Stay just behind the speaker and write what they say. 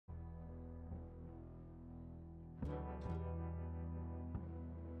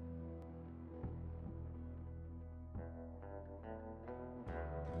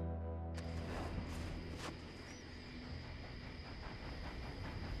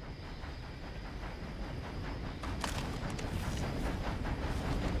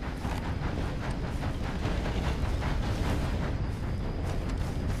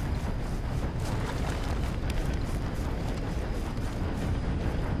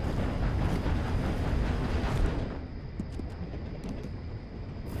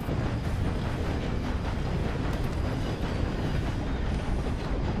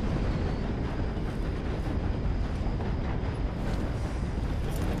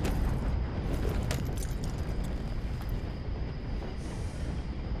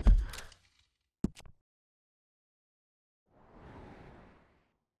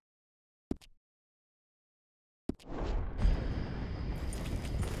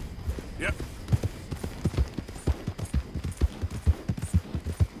Yep.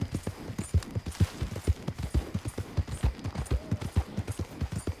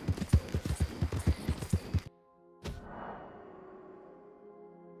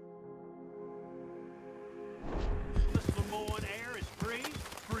 This Lemoyne air is free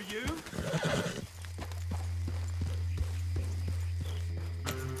for you.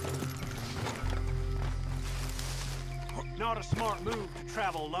 Not a smart move to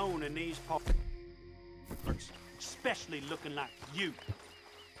travel alone in these parts, especially looking like you.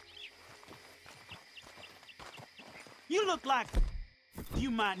 You look like you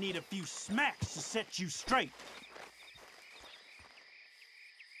might need a few smacks to set you straight.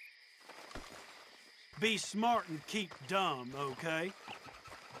 Be smart and keep dumb, okay?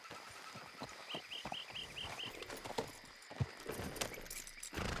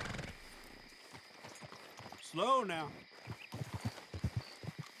 Slow now.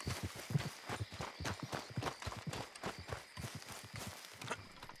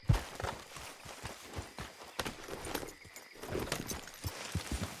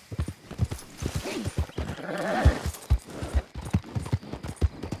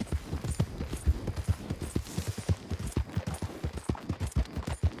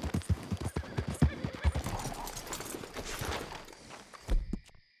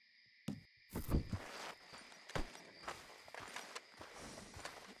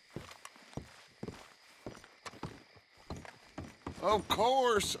 Of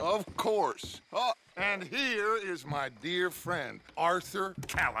course, of course. Oh, and here is my dear friend, Arthur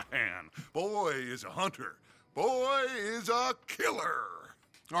Callahan. Boy is a hunter. Boy is a killer.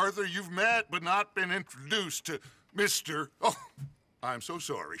 Arthur, you've met but not been introduced to Mr. Oh, I'm so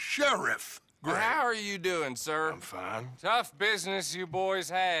sorry, Sheriff Gray. How are you doing, sir? I'm fine. Tough business you boys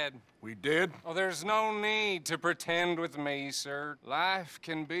had. We did? Oh, there's no need to pretend with me, sir. Life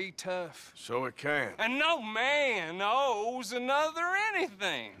can be tough. So it can. And no man owes another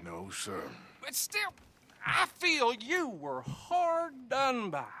anything. No, sir. But still, I feel you were hard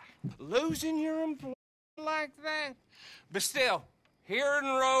done by. Losing your employee like that. But still, here in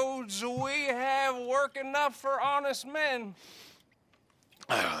Rhodes, we have work enough for honest men.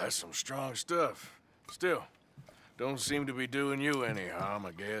 Ah, that's some strong stuff. Still, don't seem to be doing you any harm,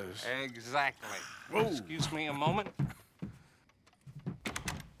 I guess. Exactly. Whoa. Excuse me a moment.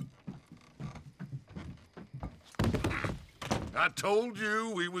 I told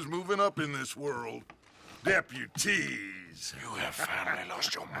you we was moving up in this world. Deputies. You have finally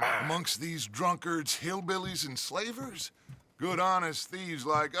lost your mind. Amongst these drunkards, hillbillies, and slavers? Good honest thieves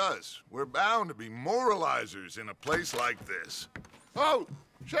like us. We're bound to be moralizers in a place like this. Oh,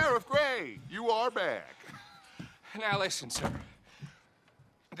 Sheriff Gray, you are back. Now listen, sir.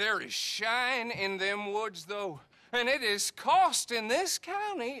 There is shine in them woods, though, and it is costing this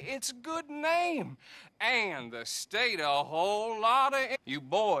county its good name, and the state a whole lot of... You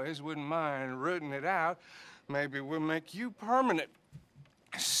boys wouldn't mind rooting it out. Maybe we'll make you permanent.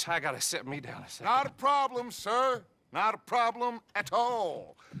 I gotta set me down a second. Not a problem, sir. Not a problem at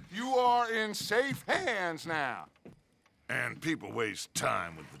all. You are in safe hands now. And people waste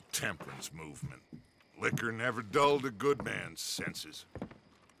time with the temperance movement. Liquor never dulled a good man's senses.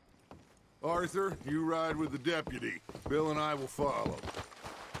 Arthur, you ride with the deputy. Bill and I will follow.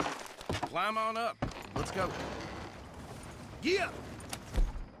 Climb on up. Let's go. Yeah!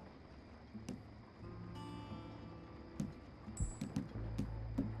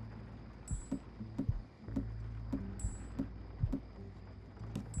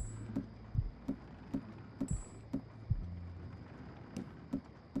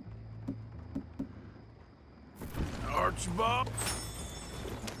 Archibald?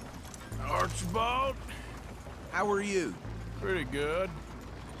 Archibald? How are you? Pretty good.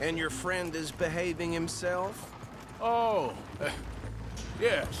 And your friend is behaving himself? Oh,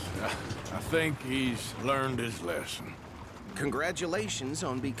 yes. I think he's learned his lesson. Congratulations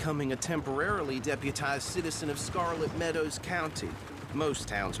on becoming a temporarily deputized citizen of Scarlet Meadows County. Most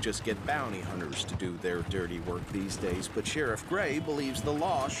towns just get bounty hunters to do their dirty work these days, but Sheriff Gray believes the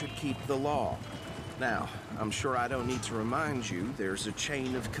law should keep the law. Now, I'm sure I don't need to remind you there's a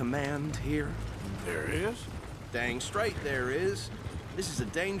chain of command here. There is? Dang straight there is. This is a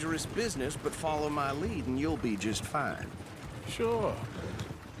dangerous business, but follow my lead and you'll be just fine. Sure.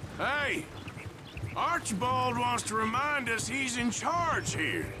 Hey! Archibald wants to remind us he's in charge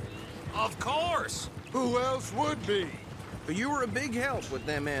here. Of course. Who else would be? But you were a big help with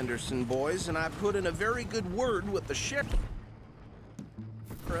them Anderson boys, and I put in a very good word with the sheriff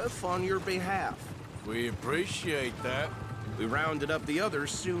on your behalf. We appreciate that. We rounded up the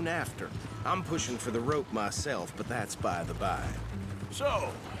others soon after. I'm pushing for the rope myself, but that's by the by.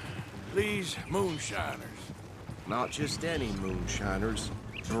 So, these moonshiners. Not just any moonshiners,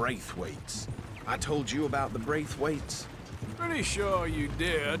 Braithwaites. I told you about the Braithwaites? Pretty sure you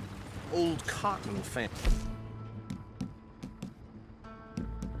did. Old cotton family.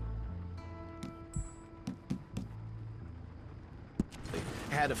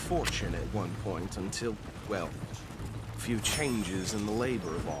 Had a fortune at one point until, well, a few changes in the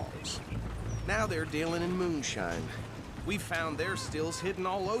labor laws. Now they're dealing in moonshine. We found their stills hidden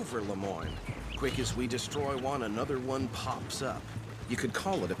all over Lemoyne. Quick as we destroy one, another one pops up. You could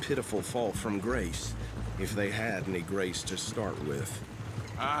call it a pitiful fall from grace, if they had any grace to start with.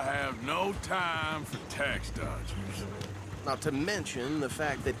 I have no time for tax dodgers. Not to mention the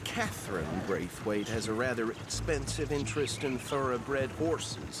fact that Catherine Braithwaite has a rather expensive interest in thoroughbred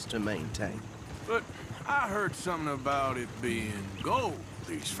horses to maintain. But I heard something about it being gold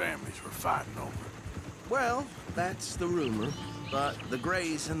these families were fighting over. Well, that's the rumor. But the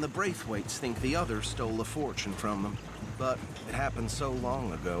Grays and the Braithwaites think the others stole a fortune from them. But it happened so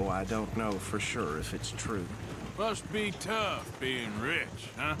long ago, I don't know for sure if it's true. Must be tough being rich,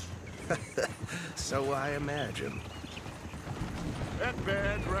 huh? So I imagine. That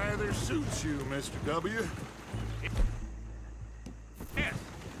badge rather suits you, Mr. W. Yes,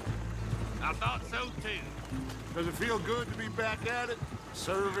 I thought so too. Does it feel good to be back at it,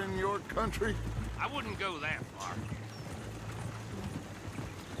 serving your country? I wouldn't go that far.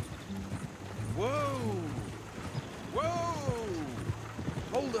 Whoa!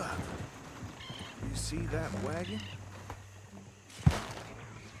 Whoa! Hold up. You see that wagon?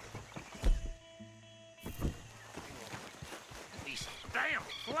 These damn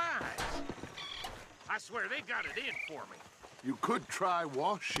flies! I swear they got it in for me. You could try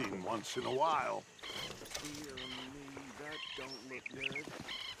washing once in a while. Dear me, that don't look good.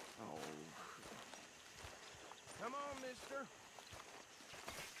 Oh. Come on, mister.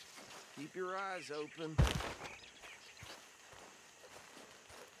 Keep your eyes open.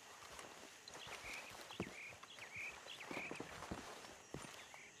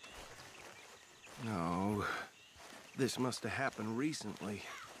 No. This must have happened recently.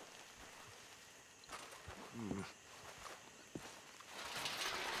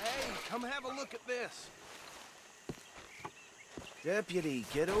 Hey, come have a look at this. Deputy,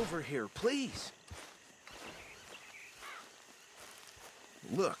 get over here, please.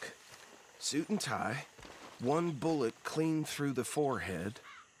 Look. Suit and tie, one bullet clean through the forehead.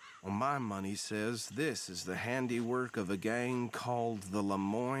 Well, my money says this is the handiwork of a gang called the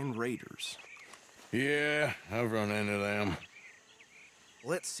Lemoyne Raiders. Yeah, I've run into them.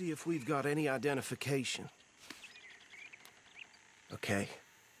 Let's see if we've got any identification. Okay.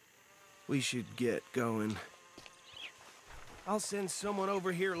 We should get going. I'll send someone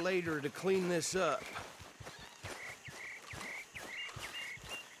over here later to clean this up.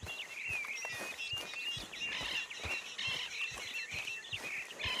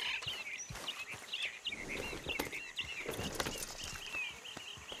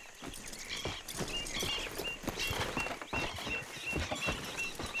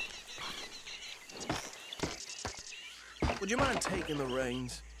 Would you mind taking the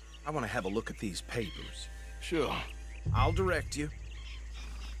reins? I want to have a look at these papers. Sure. I'll direct you.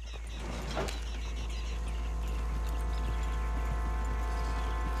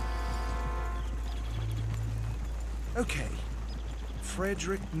 Okay.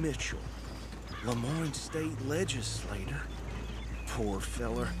 Frederick Mitchell, Lemoyne State Legislator. Poor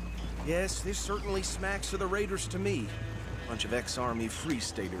feller. Yes, this certainly smacks of the Raiders to me. Bunch of ex-Army Free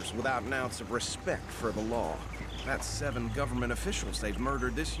Staters without an ounce of respect for the law. That's 7 government officials they've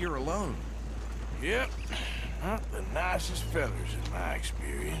murdered this year alone. Yep. Not the nicest fellers in my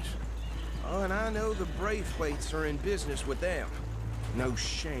experience. Oh, and I know the Braithwaites are in business with them. No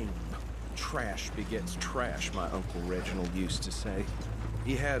shame. Trash begets trash, my Uncle Reginald used to say.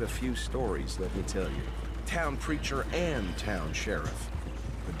 He had a few stories, let me tell you. Town preacher and town sheriff.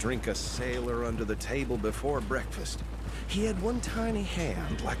 Would drink a sailor under the table before breakfast. He had one tiny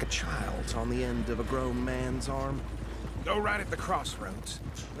hand, like a child's, on the end of a grown man's arm. Go right at the crossroads.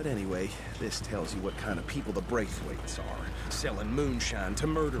 But anyway, this tells you what kind of people the Braithwaites are, selling moonshine to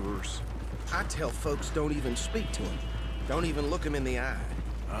murderers. I tell folks don't even speak to them. Don't even look them in the eye.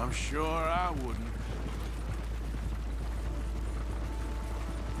 I'm sure I wouldn't.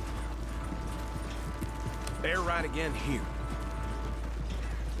 They're right again here.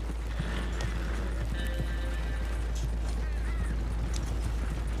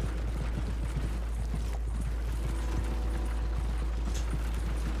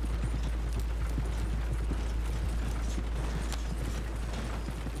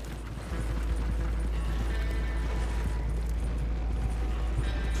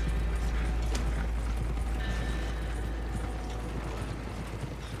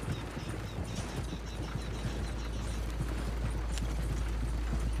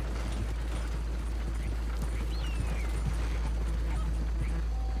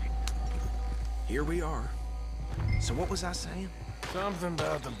 Here we are. So what was I saying? Something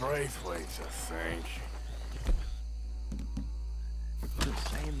about the Braithwaites, I think.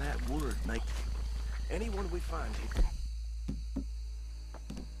 Just saying that word, mate. Anyone we find here.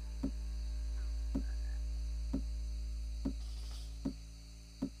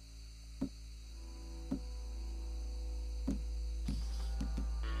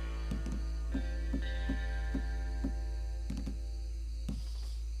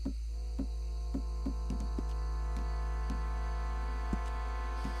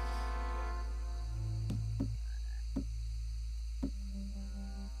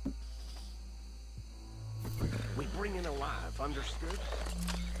 We bring in alive, understood?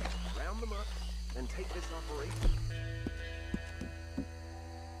 Round them up, and take this operation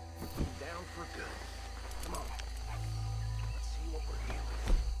down for good. Come on. Let's see what we're here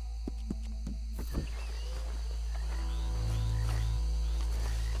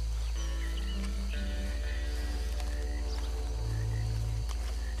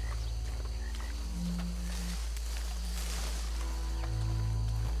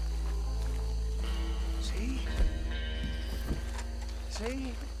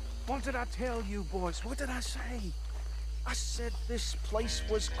See? What did I tell you, boys? What did I say? I said this place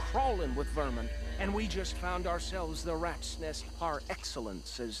was crawling with vermin, and we just found ourselves the rat's nest par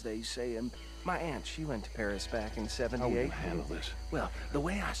excellence, as they say. And my aunt, she went to Paris back in '78. How will you handle this? Well, the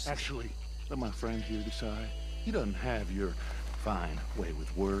way I see Actually, let my friend here decide. He doesn't have your fine way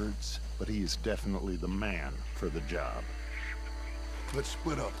with words, but he is definitely the man for the job. Let's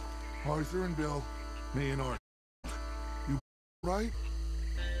split up. Arthur and Bill, me and Arthur. You right?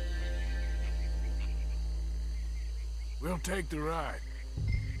 We'll take the ride.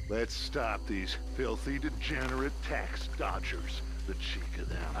 Let's stop these filthy, degenerate tax dodgers. The cheek of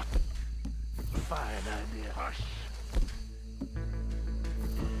them. Fine idea. Hush.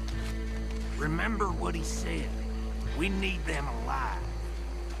 Remember what he said. We need them alive.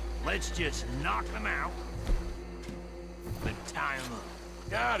 Let's just knock them out and tie them up.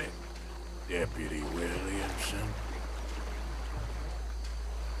 Got it, Deputy Williamson.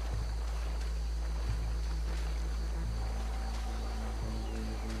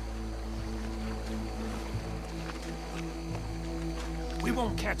 We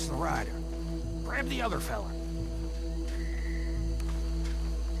won't catch the rider. Grab the other fella.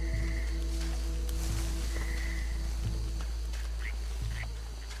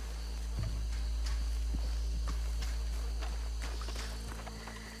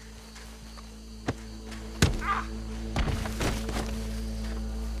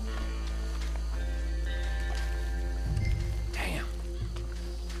 Damn.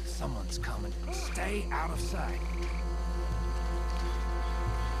 Someone's coming. Stay out of sight.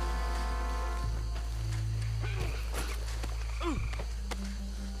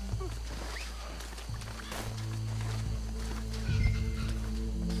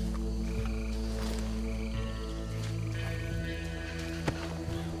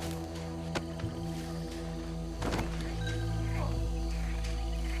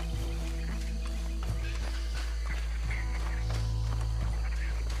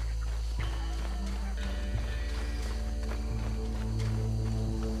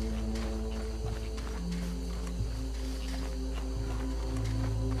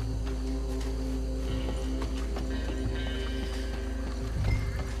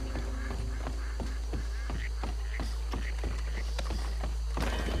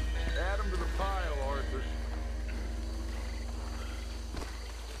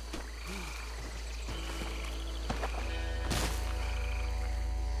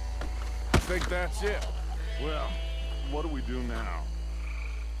 think that's it. Well, what do we do now?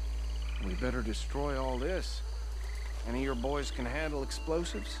 We better destroy all this. Any of your boys can handle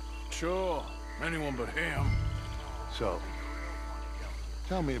explosives? Sure. Anyone but him. So,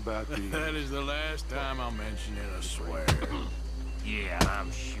 tell me about the... That is the last time I'll mention it, I swear. Yeah,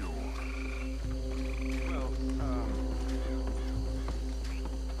 I'm sure. Well,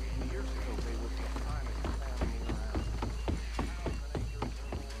 years ago they were trying to expand me around.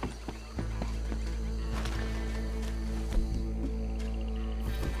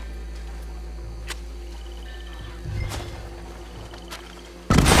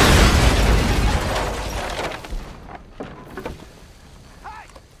 Hey!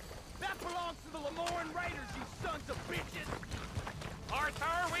 That belongs to the Lemoyne Raiders, you sons of bitches!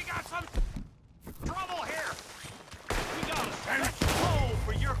 Arthur, we got some trouble here! We got a stretch hole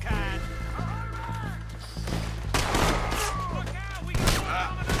for your kind. Look out, we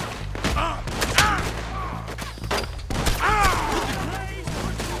got one coming up! Please,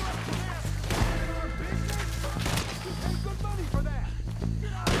 put you up there! Our business? We pay good money for that!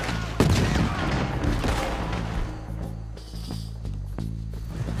 Get out of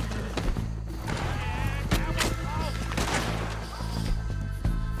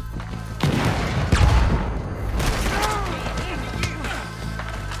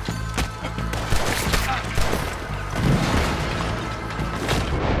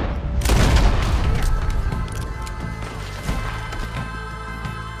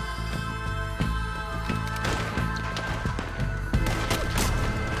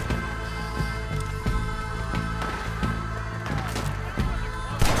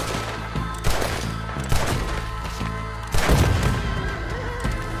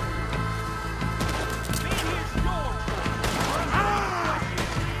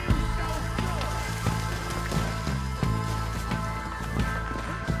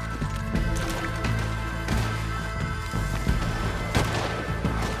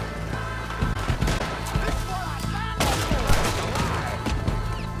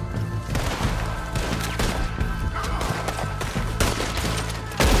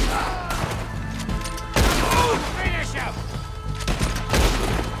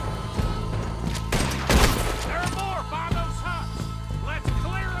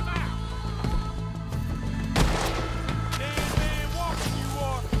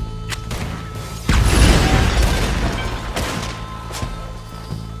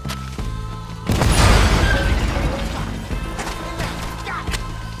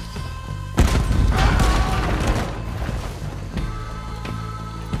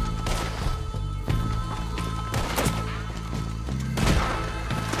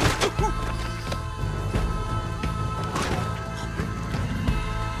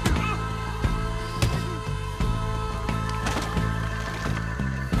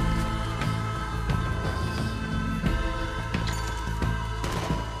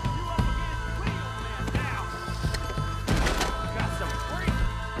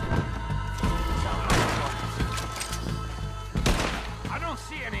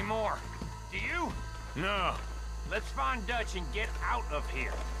No, Let's find Dutch and get out of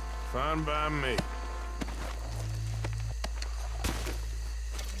here. fine by me.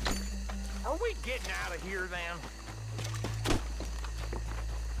 Are we getting out of here then?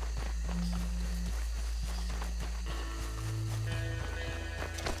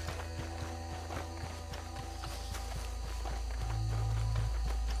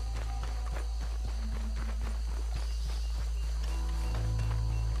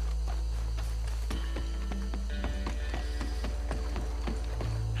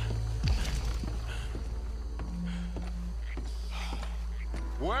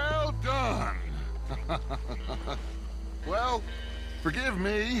 Well done. Well, forgive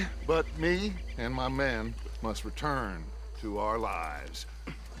me, but me and my men must return to our lives.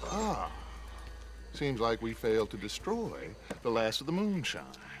 Ah, seems like we failed to destroy the last of the Moonshine.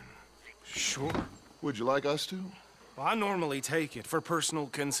 Sure. Would you like us to? Well, I normally take it. For personal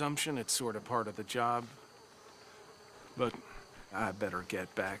consumption, it's sort of part of the job. But I better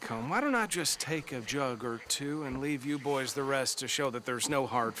get back home. Why don't I just take a jug or two and leave you boys the rest to show that there's no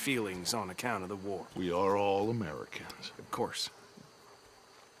hard feelings on account of the war? We are all Americans. Of course.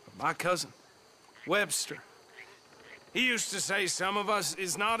 But my cousin, Webster, he used to say some of us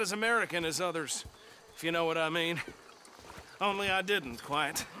is not as American as others, if you know what I mean. Only I didn't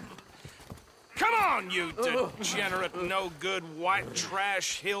quite. Come on, you degenerate, no-good, white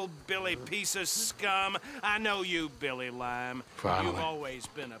trash, hillbilly piece of scum. I know you, Billy Lime. Finally. You've always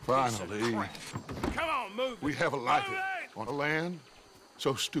been a piece Finally. of crap. Come on, move it. We have a life Move it! on a land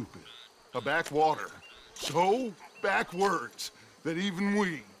so stupid, a backwater so backwards that even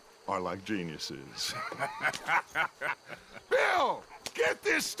we are like geniuses. Bill, get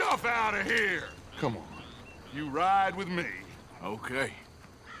this stuff out of here! Come on, you ride with me. Okay.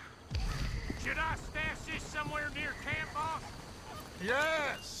 Should I stash this somewhere near camp, boss?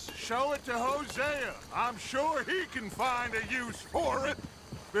 Yes, show it to Hosea. I'm sure he can find a use for it.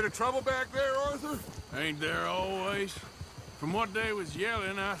 Bit of trouble back there, Arthur? Ain't there always? From what they was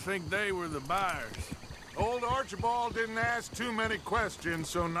yelling, I think they were the buyers. Old Archibald didn't ask too many questions,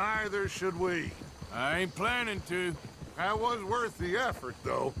 so neither should we. I ain't planning to. That was worth the effort,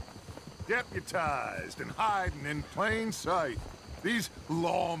 though. Deputized and hiding in plain sight. These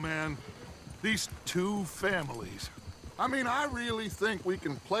lawmen, these two families. I mean, I really think we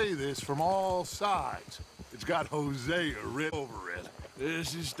can play this from all sides. It's got Hosea writ over it.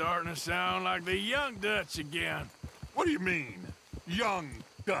 This is starting to sound like the Young Dutch again. What do you mean, young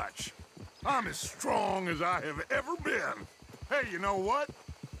Dutch? I'm as strong as I have ever been. Hey, you know what?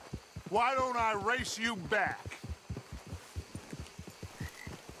 Why don't I race you back?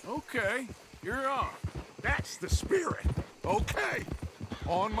 Okay, you're on. That's the spirit. Okay,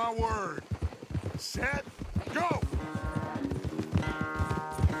 on my word. Set, go!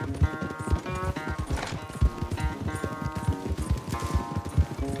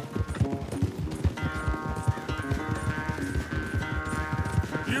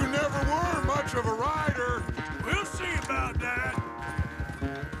 You never were much of a rider. We'll see about that.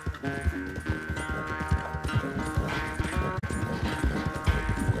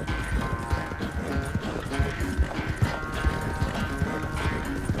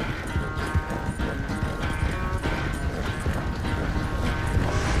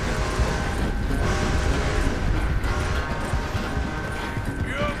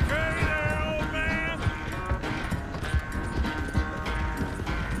 You okay there, old man?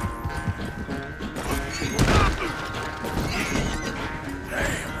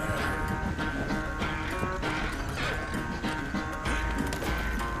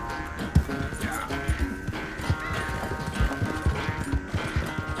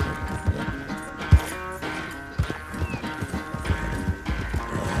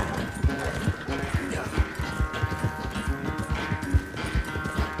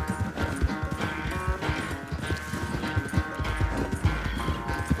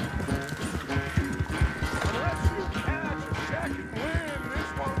 Unless you catch a second wind, this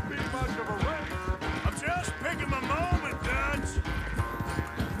won't be much of a race. I'm just picking my moment, Dutch.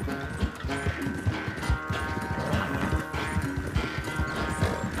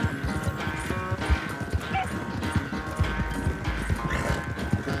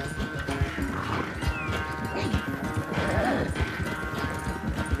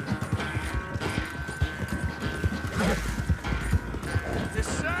 It's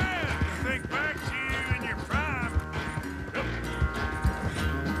sad to think back to you in your prime.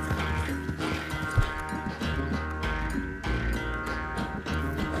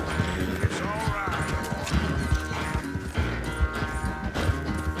 It's all right.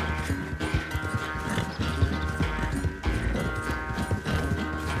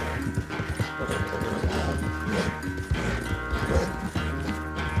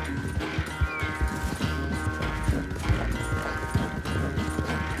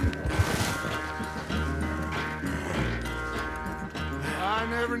 I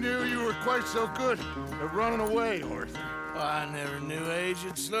never knew you were quite so good at running away, Arthur. I never knew age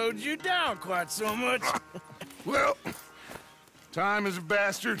had slowed you down quite so much. Well, time is a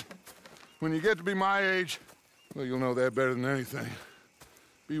bastard. When you get to be my age, well, you'll know that better than anything.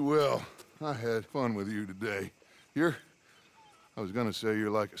 Be well. I had fun with you today. I was gonna say you're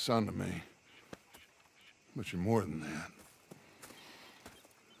like a son to me. But you're more than that.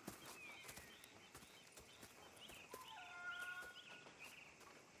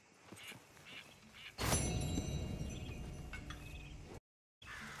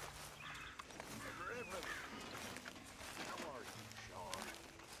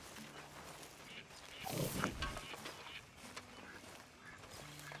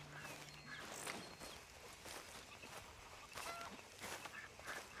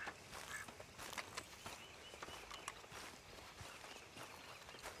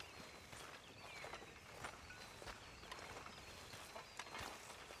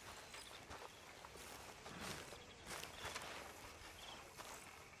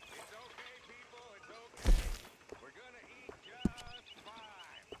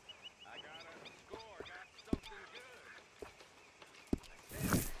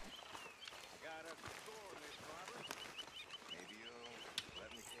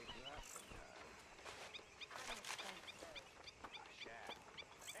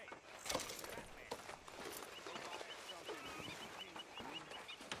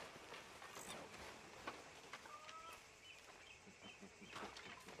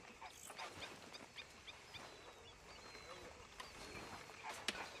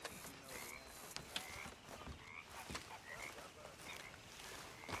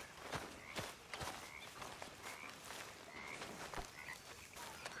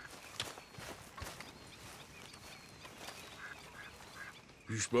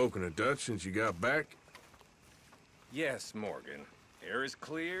 You spoken to Dutch since you got back? Yes, Morgan. Air is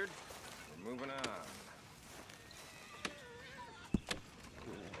cleared. We're moving on.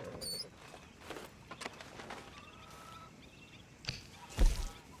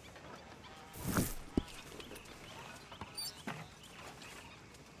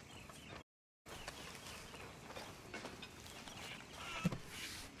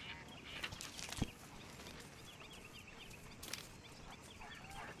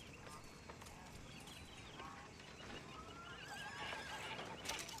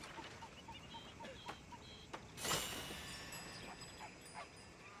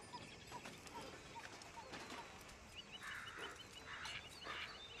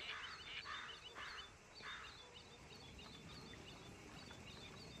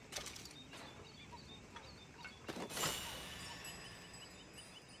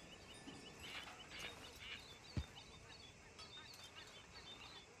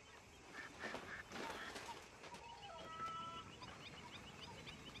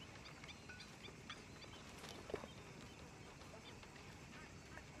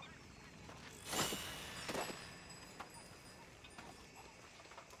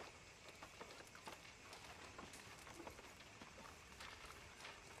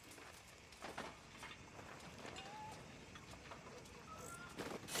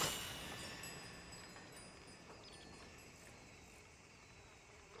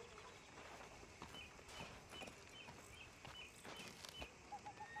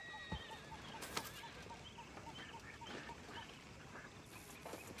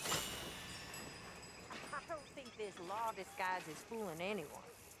 I don't think this law disguise is fooling anyone.